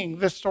seeing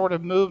this sort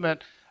of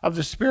movement of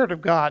the Spirit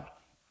of God.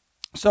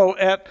 So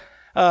at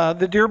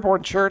the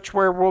Dearborn Church,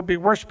 where we'll be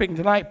worshiping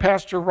tonight,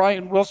 Pastor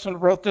Ryan Wilson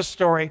wrote this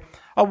story.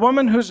 A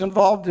woman who's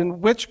involved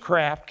in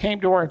witchcraft came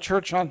to our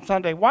church on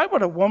Sunday. Why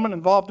would a woman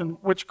involved in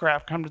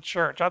witchcraft come to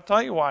church? I'll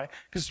tell you why.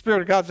 Because the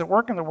Spirit of God's at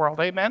work in the world.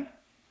 Amen?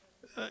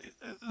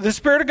 The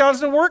Spirit of God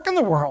is at work in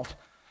the world.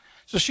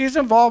 So she's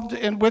involved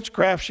in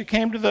witchcraft. She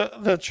came to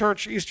the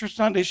church Easter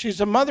Sunday.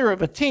 She's a mother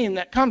of a teen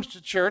that comes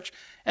to church.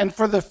 And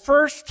for the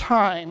first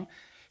time,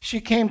 she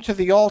came to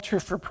the altar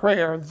for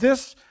prayer.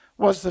 This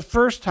was the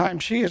first time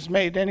she has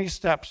made any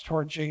steps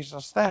toward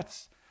Jesus.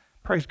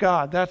 Praise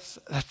God, that's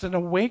an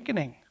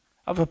awakening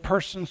of a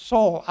person's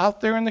soul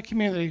out there in the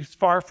community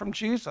far from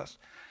Jesus.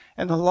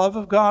 And the love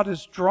of God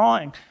is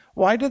drawing.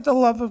 Why did the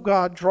love of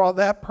God draw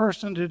that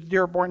person to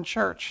Dearborn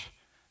Church?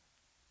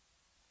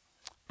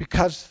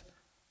 Because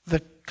the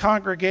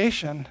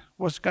congregation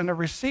was going to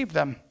receive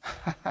them.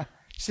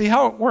 See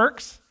how it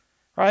works,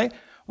 right?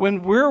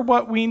 When we're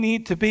what we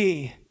need to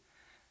be,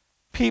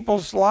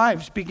 people's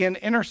lives begin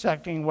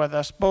intersecting with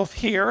us, both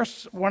here,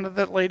 one of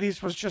the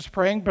ladies was just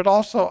praying, but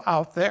also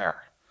out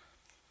there.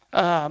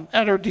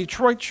 At our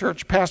Detroit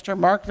church, Pastor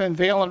Mark Van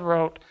Valen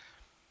wrote,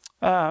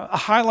 a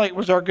highlight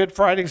was our Good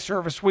Friday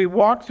service. We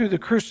walked through the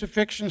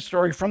crucifixion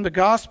story from the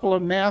Gospel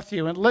of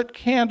Matthew and lit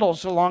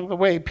candles along the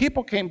way.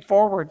 People came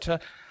forward to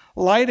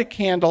light a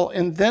candle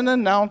and then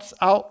announce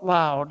out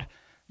loud,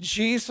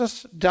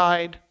 Jesus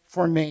died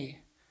for me.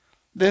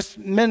 This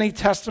mini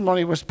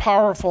testimony was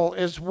powerful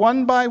as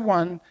one by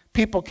one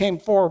people came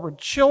forward.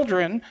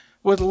 Children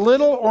with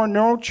little or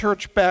no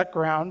church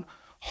background,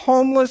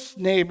 homeless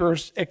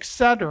neighbors,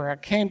 etc.,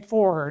 came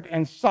forward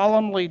and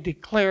solemnly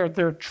declared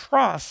their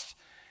trust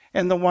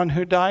in the one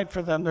who died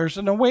for them. There's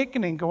an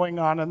awakening going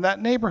on in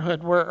that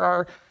neighborhood where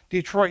our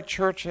Detroit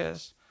church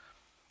is.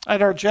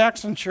 At our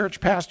Jackson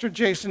church, Pastor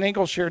Jason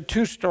Engel shared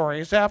two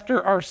stories.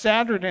 After our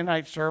Saturday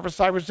night service,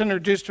 I was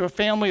introduced to a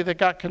family that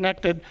got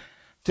connected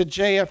to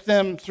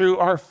JFM through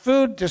our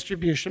food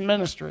distribution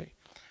ministry.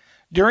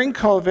 During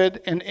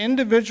COVID, an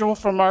individual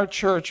from our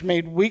church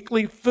made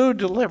weekly food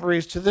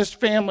deliveries to this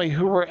family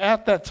who were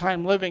at that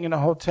time living in a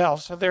hotel.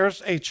 So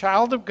there's a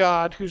child of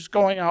God who's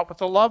going out with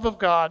the love of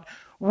God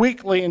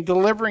weekly and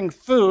delivering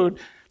food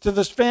to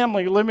this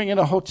family living in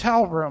a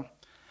hotel room.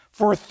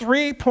 For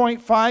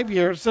 3.5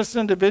 years, this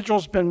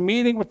individual's been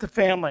meeting with the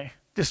family,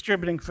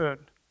 distributing food.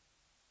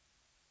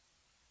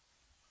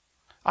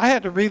 I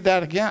had to read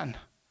that again.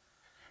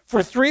 For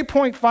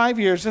 3.5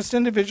 years, this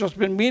individual's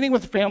been meeting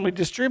with the family,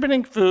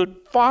 distributing food,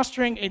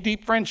 fostering a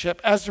deep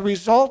friendship. As a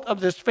result of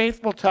this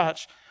faithful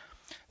touch,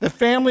 the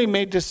family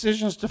made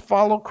decisions to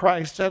follow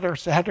Christ at our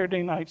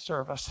Saturday night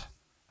service.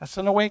 That's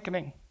an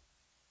awakening.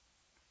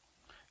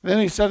 Then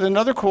he said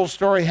another cool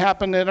story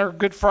happened in our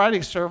Good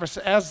Friday service.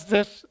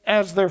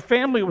 As their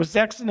family was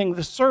exiting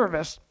the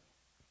service,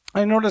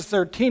 I noticed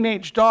their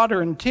teenage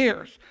daughter in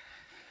tears.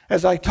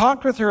 As I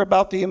talked with her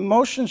about the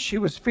emotions she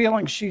was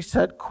feeling, she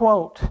said,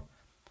 quote,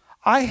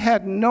 I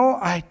had no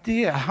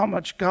idea how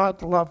much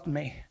God loved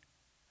me.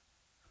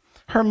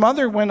 Her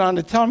mother went on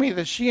to tell me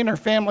that she and her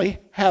family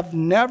have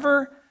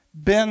never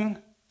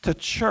been to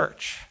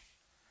church.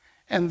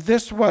 And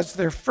this was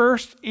their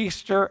first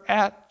Easter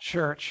at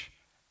church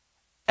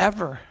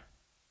ever.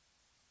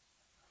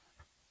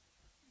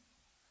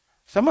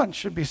 Someone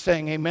should be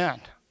saying amen.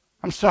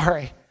 I'm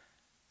sorry.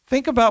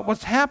 Think about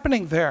what's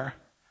happening there.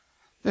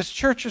 This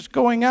church is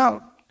going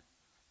out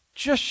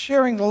just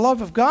sharing the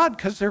love of God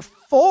because they're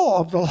full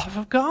of the love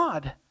of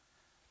God.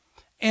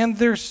 And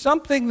there's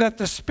something that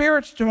the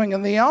Spirit's doing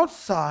on the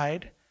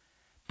outside,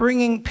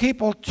 bringing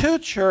people to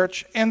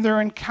church, and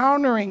they're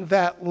encountering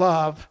that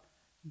love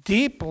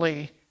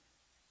deeply,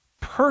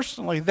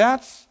 personally.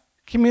 That's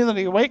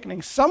community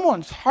awakening.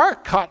 Someone's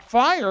heart caught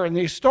fire in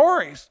these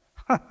stories.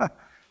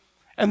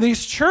 And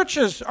these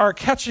churches are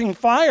catching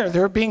fire.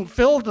 They're being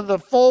filled to the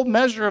full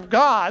measure of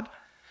God.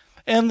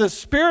 And the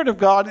Spirit of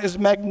God is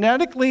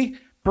magnetically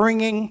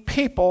bringing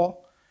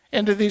people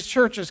into these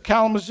churches.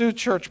 Kalamazoo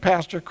Church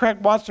Pastor Craig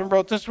Watson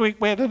wrote this week,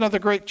 we had another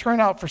great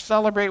turnout for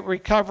Celebrate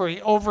Recovery.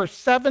 Over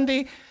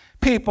 70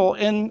 people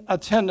in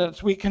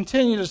attendance. We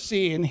continue to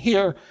see and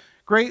hear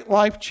great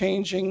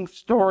life-changing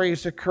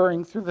stories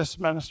occurring through this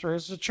ministry.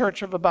 It's a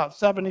church of about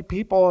 70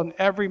 people, and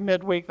every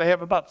midweek they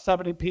have about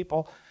 70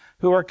 people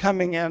who are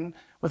coming in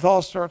with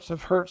all sorts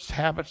of hurts,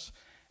 habits,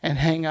 and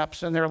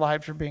hang-ups, and their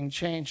lives are being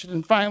changed.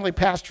 And finally,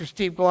 Pastor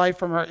Steve Glide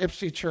from our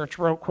Ipsy Church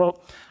wrote,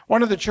 quote,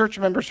 one of the church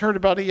members heard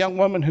about a young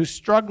woman who's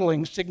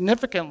struggling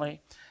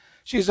significantly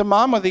She's a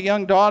mom with a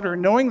young daughter.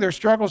 Knowing their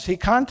struggles, he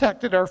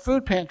contacted our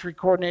food pantry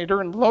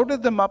coordinator and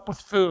loaded them up with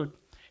food.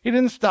 He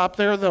didn't stop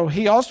there, though.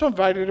 He also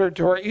invited her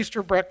to our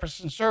Easter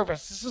breakfast and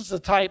service. This is the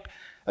type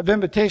of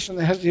invitation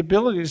that has the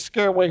ability to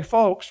scare away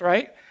folks,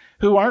 right,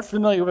 who aren't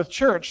familiar with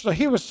church. So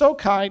he was so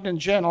kind and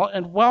gentle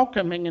and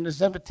welcoming in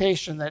his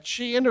invitation that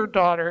she and her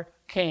daughter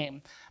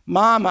came.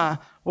 Mama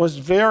was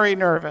very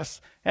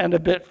nervous and a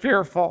bit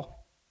fearful,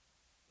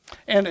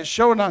 and it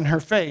showed on her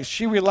face.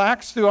 She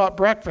relaxed throughout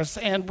breakfast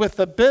and with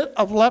a bit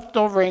of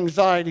leftover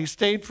anxiety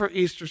stayed for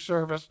Easter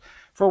service.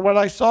 For what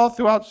I saw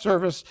throughout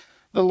service,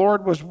 the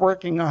Lord was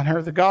working on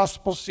her. The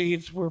gospel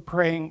seeds were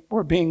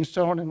being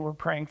sown, and we're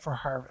praying for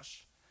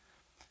harvest.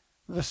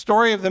 The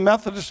story of the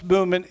Methodist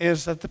movement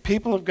is that the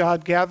people of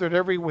God gathered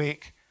every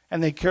week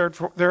and they cared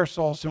for their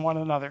souls and one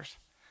another's.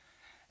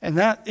 And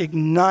that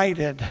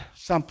ignited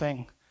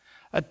something,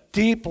 a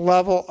deep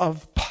level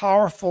of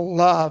powerful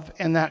love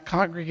in that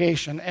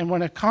congregation. And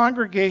when a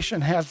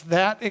congregation has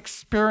that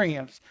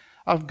experience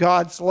of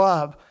God's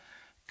love,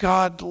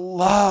 God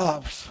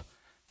loves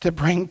to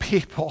bring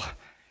people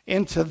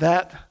into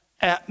that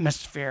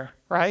atmosphere,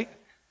 right?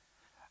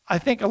 I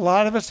think a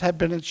lot of us have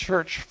been in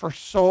church for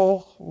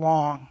so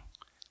long.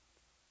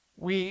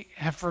 We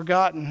have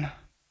forgotten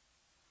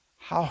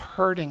how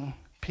hurting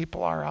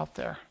people are out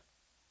there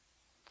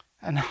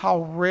and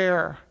how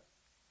rare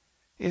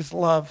is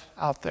love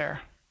out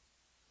there.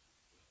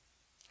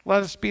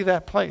 Let us be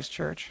that place,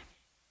 church.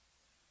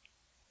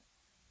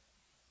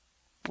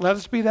 Let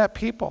us be that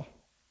people.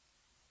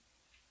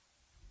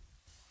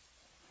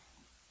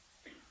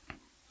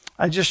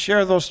 I just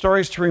share those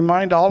stories to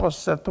remind all of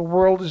us that the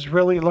world is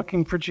really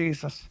looking for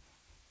Jesus.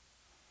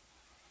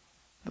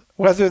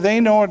 Whether they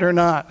know it or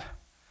not,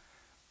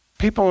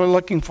 people are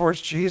looking for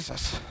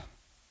Jesus.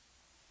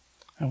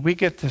 And we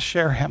get to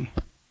share him.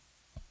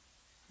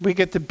 We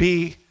get to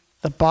be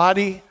the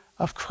body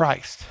of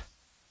Christ,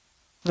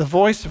 the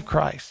voice of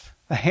Christ,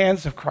 the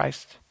hands of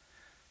Christ,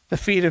 the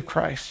feet of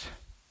Christ.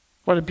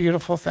 What a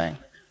beautiful thing.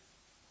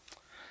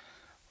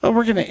 Well,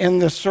 we're going to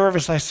end this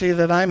service. I see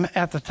that I'm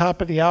at the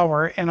top of the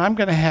hour, and I'm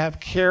going to have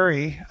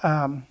Carrie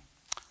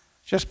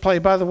just play.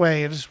 By the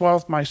way, it is well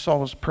with my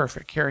soul is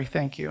perfect. Carrie,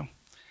 thank you.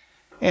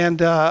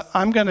 And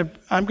I'm going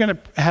to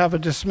have a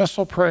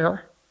dismissal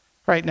prayer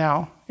right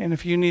now. And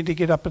if you need to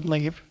get up and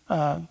leave,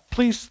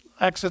 please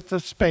exit the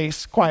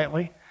space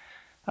quietly.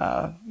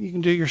 You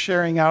can do your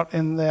sharing out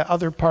in the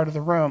other part of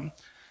the room.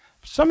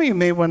 Some of you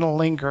may want to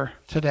linger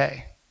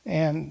today,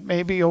 and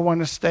maybe you'll want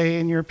to stay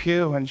in your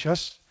pew and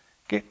just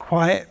get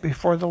quiet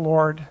before the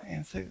Lord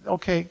and say,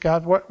 okay,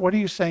 God, what are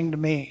you saying to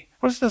me?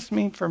 What does this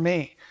mean for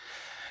me?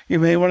 You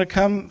may want to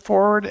come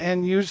forward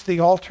and use the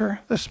altar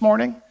this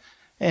morning.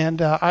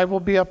 And I will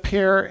be up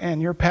here,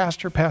 and your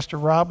pastor, Pastor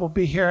Rob, will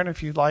be here. And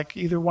if you'd like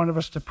either one of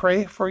us to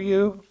pray for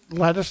you,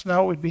 let us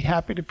know. We'd be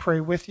happy to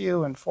pray with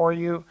you and for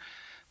you.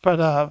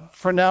 But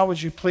for now,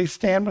 would you please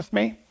stand with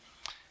me?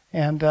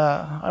 And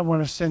I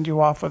want to send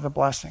you off with a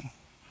blessing.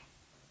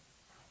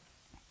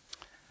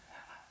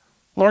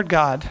 Lord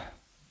God,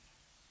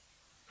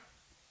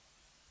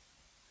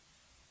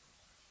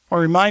 we're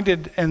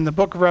reminded in the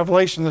book of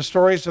Revelation, the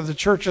stories of the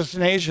churches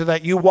in Asia,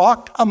 that you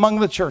walked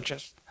among the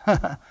churches.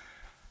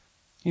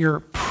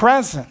 You're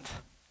present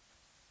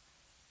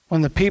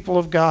when the people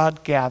of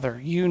God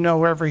gather. You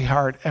know every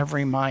heart,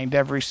 every mind,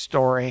 every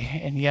story,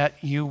 and yet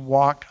you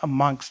walk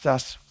amongst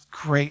us with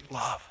great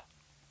love.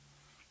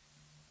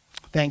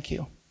 Thank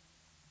you.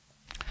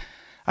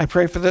 I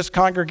pray for this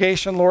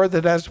congregation, Lord,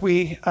 that as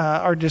we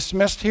are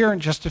dismissed here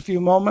in just a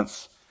few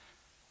moments,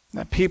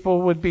 that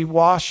people would be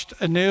washed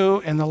anew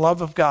in the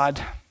love of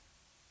God,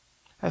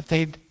 that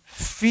they'd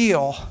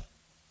feel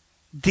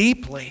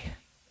deeply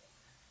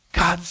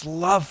God's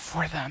love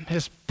for them,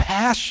 his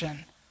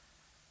passion,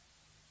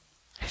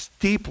 his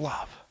deep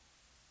love.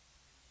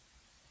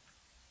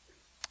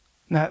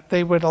 And that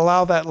they would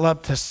allow that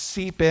love to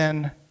seep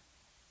in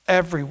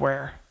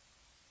everywhere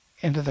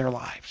into their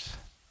lives.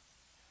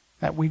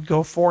 That we'd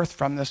go forth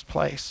from this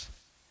place,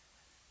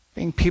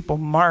 being people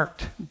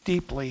marked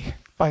deeply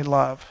by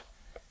love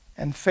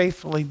and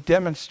faithfully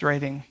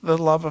demonstrating the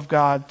love of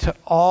God to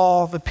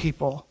all the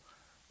people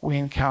we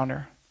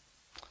encounter.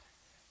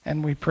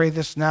 And we pray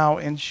this now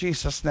in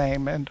Jesus'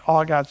 name, and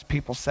all God's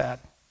people said,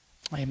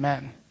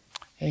 amen.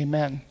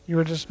 Amen. You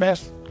are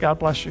dismissed. God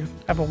bless you.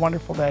 Have a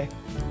wonderful day.